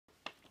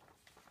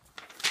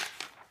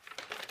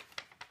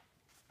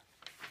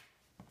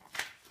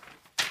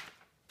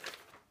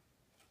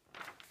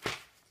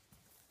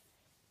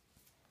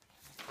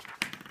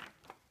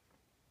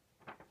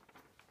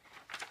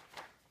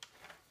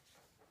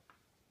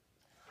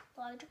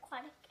large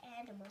aquatic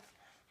animals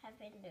have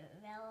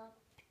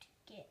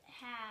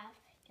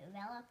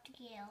developed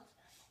gills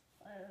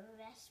for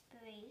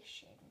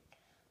respiration,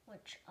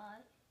 which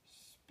are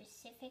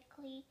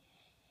specifically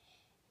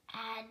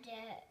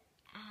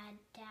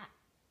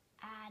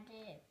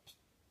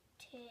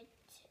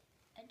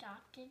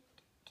adapted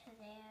to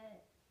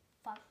their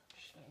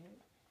function.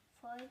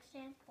 For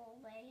example,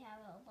 they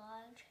have a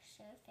large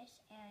surface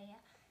area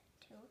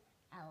to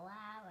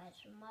allow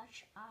as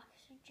much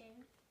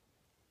oxygen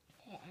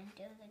to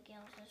enter the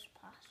gills as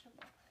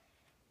possible,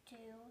 due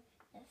to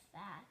the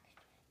fact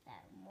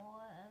that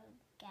more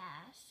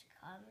gas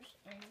comes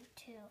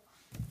into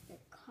the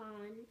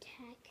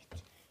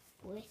contact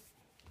with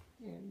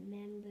the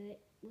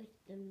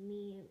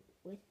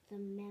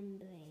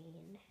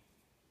membrane.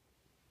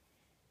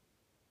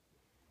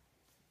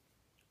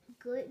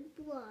 Good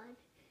blood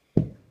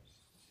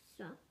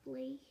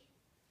supply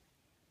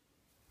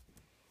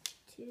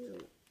to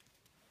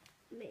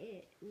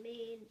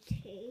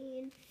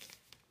maintain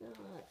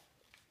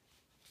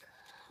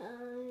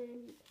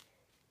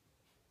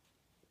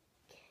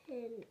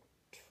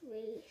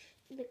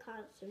the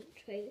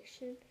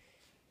concentration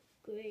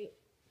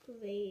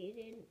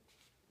gradient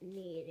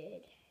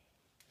needed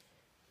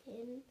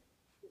in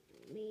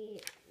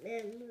the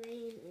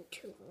membrane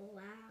to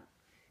allow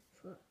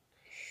for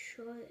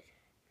short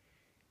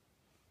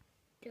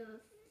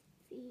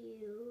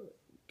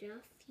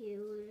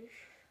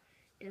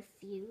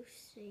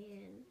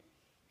diffusion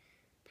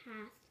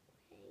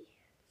pathway.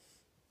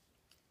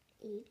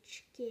 Each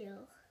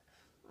gill,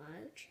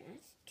 large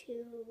as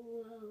 2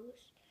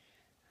 rows,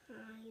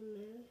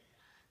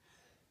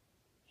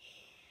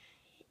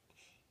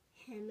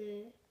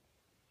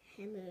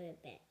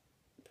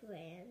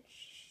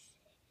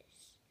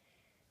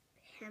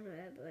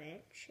 hammer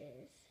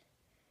branches,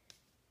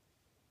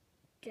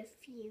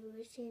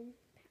 diffusion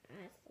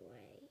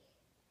pathway.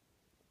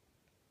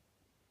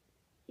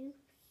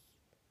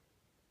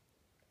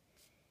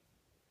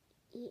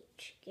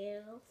 Each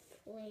gill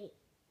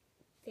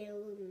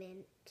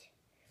filament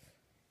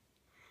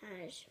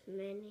has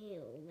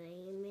many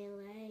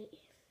lamellae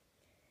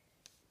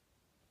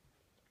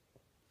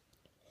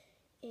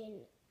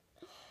in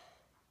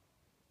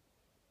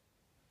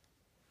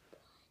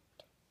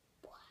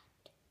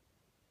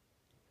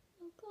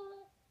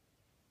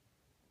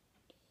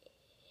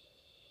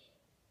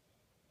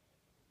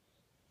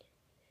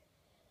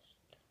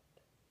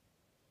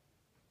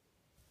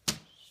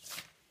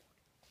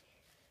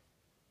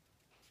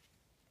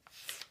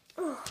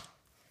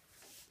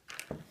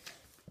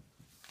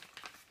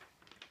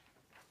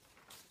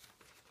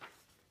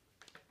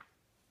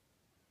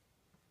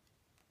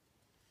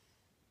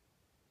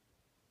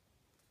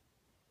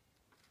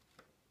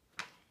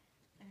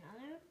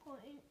Another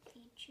important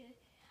feature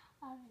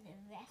of the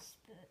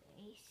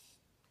respiratory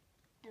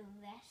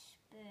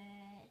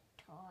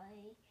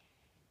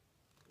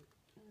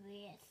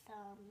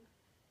rhythm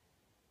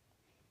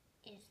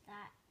is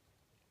that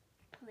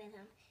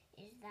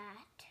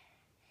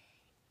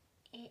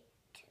it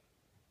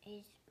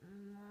is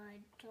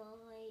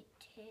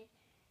modulated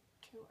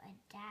to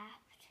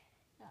adapt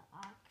the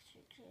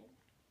oxygen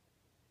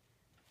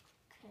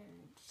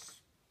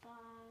consumption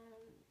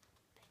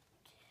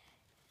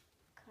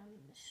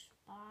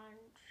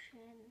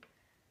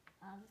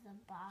of the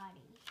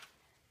body.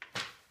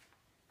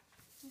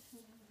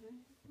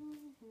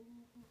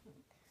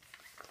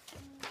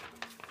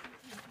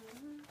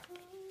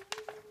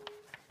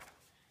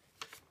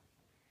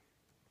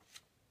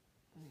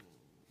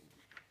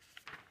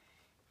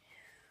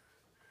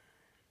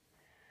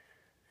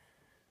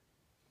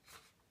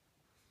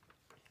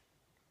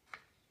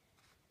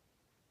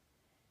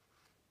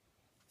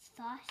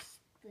 Thus,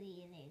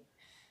 breathing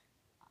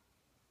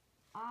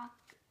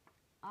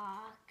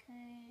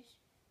occurs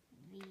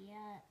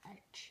via a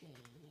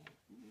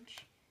change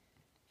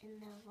in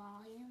the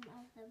volume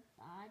of the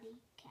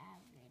body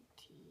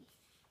cavity,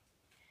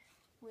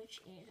 which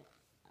is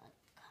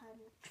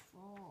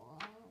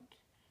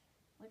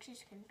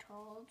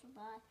controlled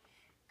by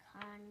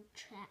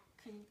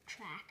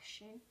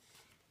contraction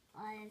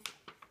of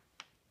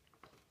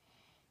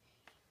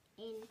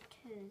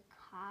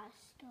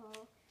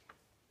intercostal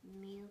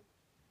muscles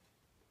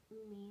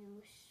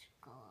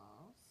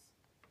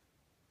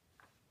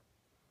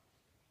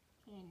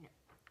in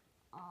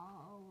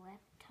all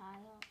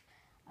reptiles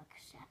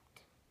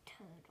except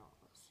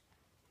turtles.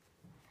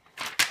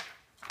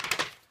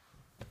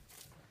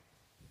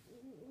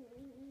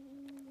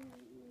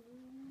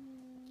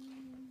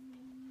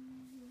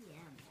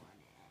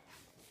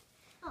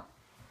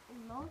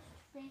 Most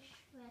fish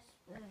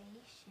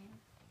respiration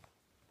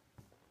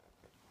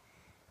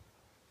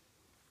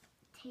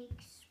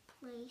takes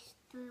place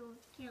through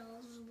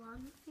gills.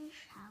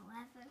 Lungfish,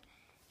 however,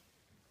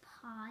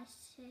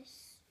 possess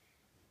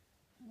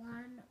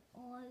one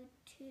or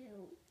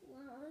two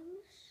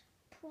lungs.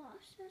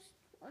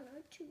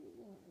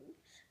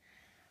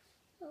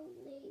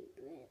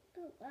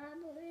 The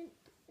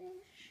labyrinth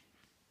fish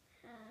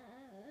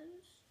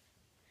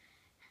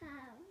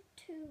have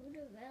to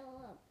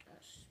develop a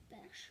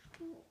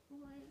special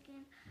organ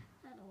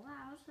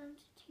them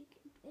to take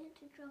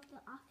advantage of the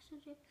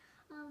oxygen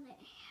of the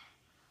air,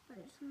 but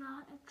it's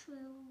not a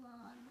true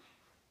lung.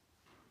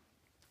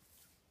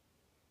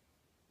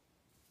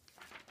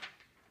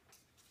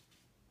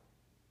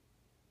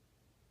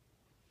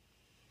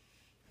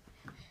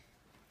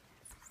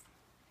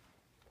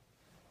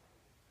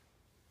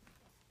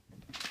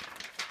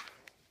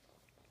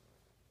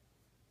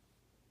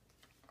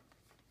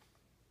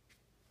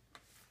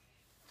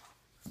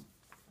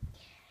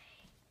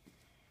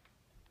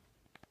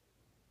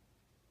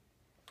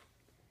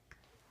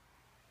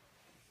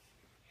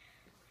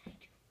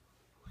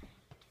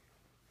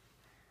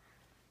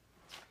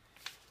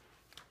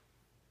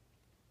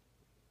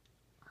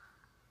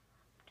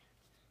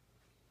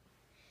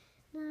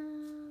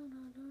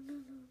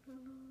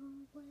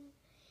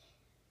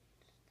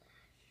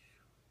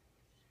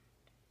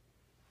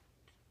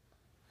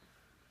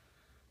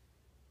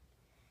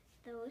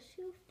 Those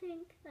who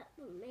think that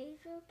the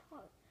major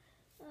part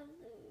of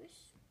the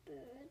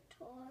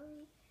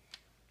respiratory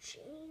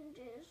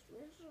changes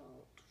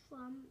result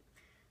from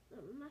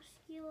the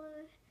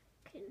muscular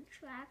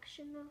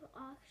contraction of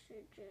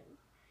oxygen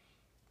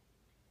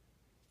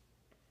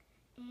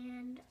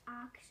and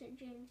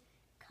oxygen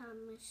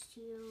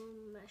combustion.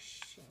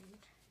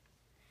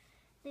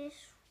 This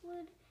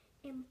would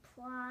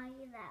imply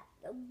that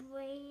the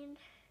brain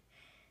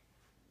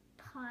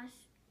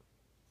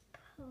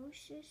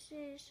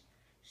possesses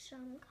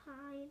some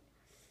kind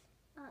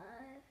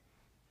of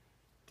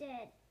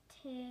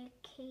dedication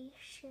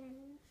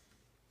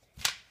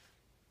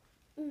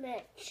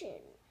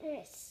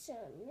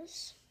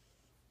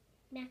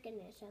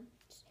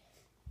mechanisms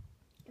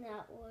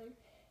that would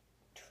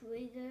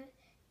trigger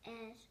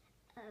as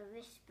a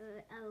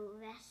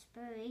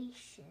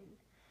respiration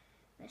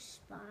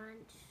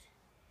response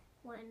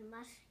when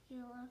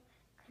muscular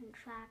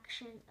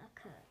contraction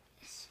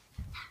occurs.